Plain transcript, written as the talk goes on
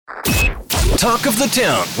Talk of the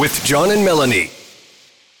Town with John and Melanie.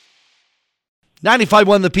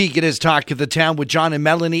 95.1 The Peak, it is Talk of the Town with John and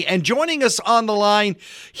Melanie. And joining us on the line,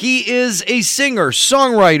 he is a singer,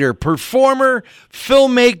 songwriter, performer,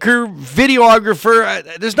 filmmaker,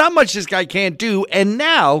 videographer. There's not much this guy can't do. And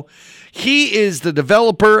now he is the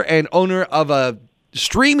developer and owner of a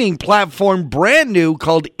streaming platform, brand new,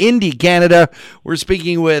 called Indie Canada. We're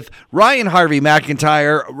speaking with Harvey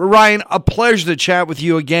McIntyre. Ryan, a pleasure to chat with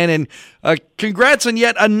you again, and congrats on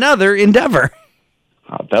yet another endeavor.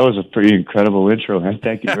 That was a pretty incredible intro, man.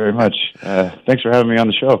 Thank you very much. Thanks for having me on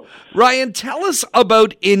the show. Ryan, tell us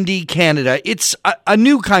about Indie Canada. It's a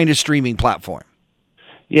new kind of streaming platform.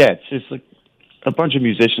 Yeah, it's just like a bunch of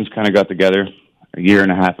musicians kind of got together a year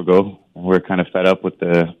and a half ago. We're kind of fed up with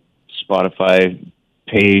the Spotify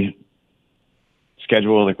pay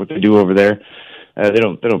schedule, like what they do over there. They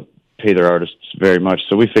don't pay their artists very much,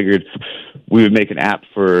 so we figured we would make an app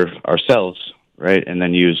for ourselves, right, and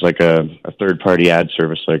then use like a third-party ad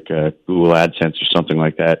service like Google AdSense or something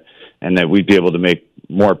like that, and that we'd be able to make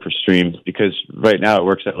more per stream, because right now it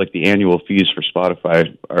works out like the annual fees for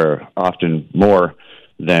Spotify are often more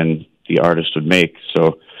than the artist would make.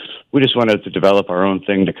 So we just wanted to develop our own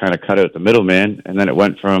thing to kind of cut out the middleman, and then it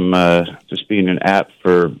went from just being an app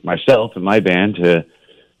for myself and my band to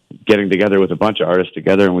getting together with a bunch of artists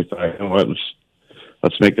together, and we thought, you know what,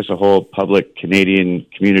 let's make this a whole public Canadian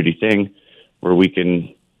community thing where we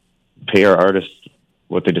can pay our artists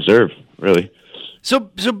what they deserve, really. So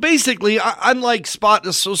basically, unlike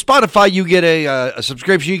Spotify, you get a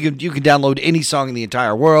subscription. You can download any song in the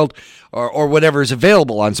entire world, or whatever is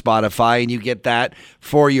available on Spotify, and you get that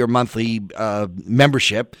for your monthly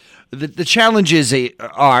membership. The challenges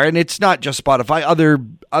are, and it's not just Spotify,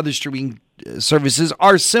 other streaming services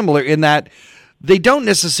are similar in that they don't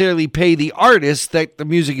necessarily pay the artist that the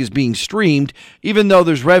music is being streamed, even though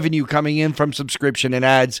there's revenue coming in from subscription and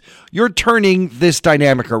ads. You're turning this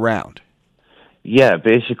dynamic around. Yeah,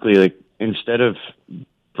 basically, like, instead of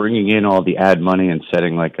bringing in all the ad money and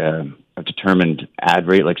setting like a determined ad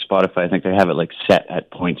rate, like Spotify, I think they have it like set at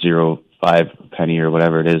 0.05 penny or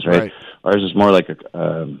whatever it is, right? Ours is more like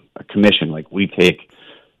a commission. Like, we take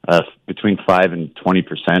between 5 and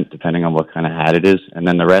 20%, depending on what kind of ad it is, and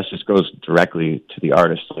then the rest just goes directly to the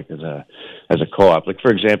artist, like as a co-op. Like, for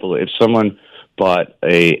example, if someone bought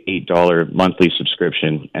a $8 monthly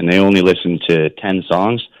subscription and they only listen to 10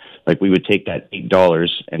 songs, like, we would take that $8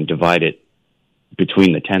 and divide it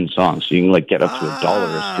between the 10 songs. So you can, like, get up to $1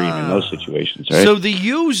 a stream in those situations, right? So the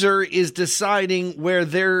user is deciding where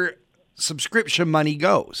their subscription money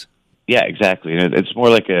goes. Yeah, exactly. And it's more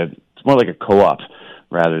like a co-op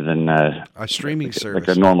rather than a streaming service.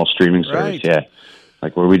 Like a normal streaming service, right. Yeah.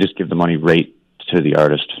 Like, where we just give the money right to the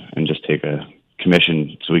artist and just take a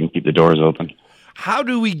commission so we can keep the doors open. How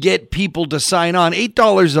do we get people to sign on?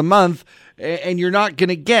 $8 a month, and you're not going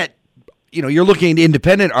to get, you're looking at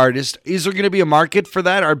independent artists. Is there going to be a market for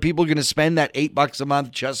that? Are people going to spend that $8 a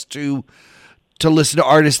month just to listen to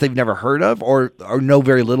artists they've never heard of or know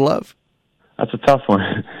very little of? That's a tough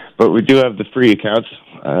one. But we do have the free accounts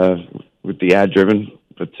with the ad-driven.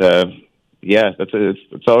 But, yeah,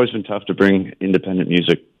 it's always been tough to bring independent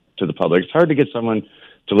music to the public. It's hard to get someone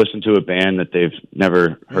to listen to a band that they've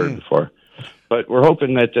never heard before. But we're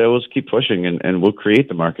hoping that we'll just keep pushing and we'll create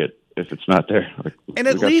the market if it's not there. And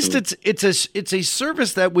at least it's a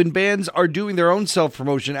service that when bands are doing their own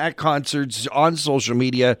self-promotion at concerts, on social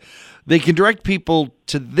media, they can direct people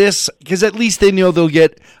to this, because at least they know they'll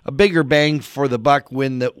get a bigger bang for the buck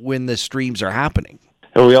when the streams are happening.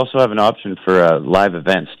 And we also have an option for live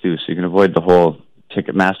events too, so you can avoid the whole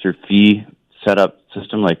Ticketmaster fee setup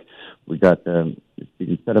system. Like, we got you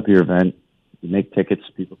can set up your event, you make tickets,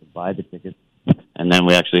 people can buy the tickets. And then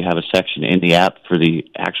we actually have a section in the app for the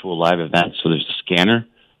actual live event. So there's a scanner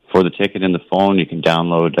for the ticket in the phone. You can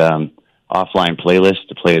download offline playlists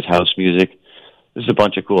to play as house music. There's a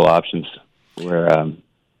bunch of cool options where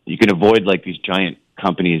you can avoid like these giant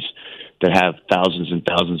companies that have thousands and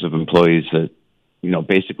thousands of employees that,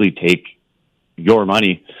 basically take your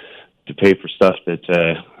money to pay for stuff that,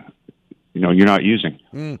 you're not using.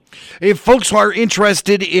 If folks are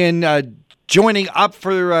interested in joining up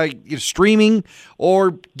for streaming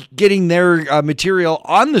or getting their material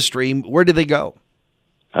on the stream, where do they go?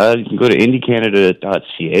 You can go to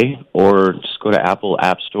indiecanada.ca or just go to Apple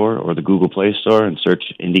App Store or the Google Play Store and search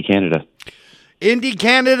Indie Canada. Indie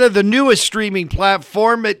Canada, the newest streaming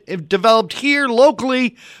platform, it developed here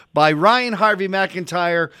locally by Harvey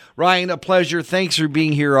McIntyre. Ryan, a pleasure. Thanks for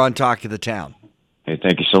being here on Talk of the Town. Hey,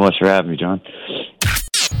 thank you so much for having me, John.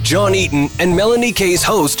 John Eaton and Melanie Kay's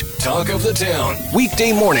host, Talk of the Town,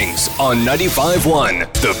 weekday mornings on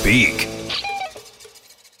 95.1 The Peak.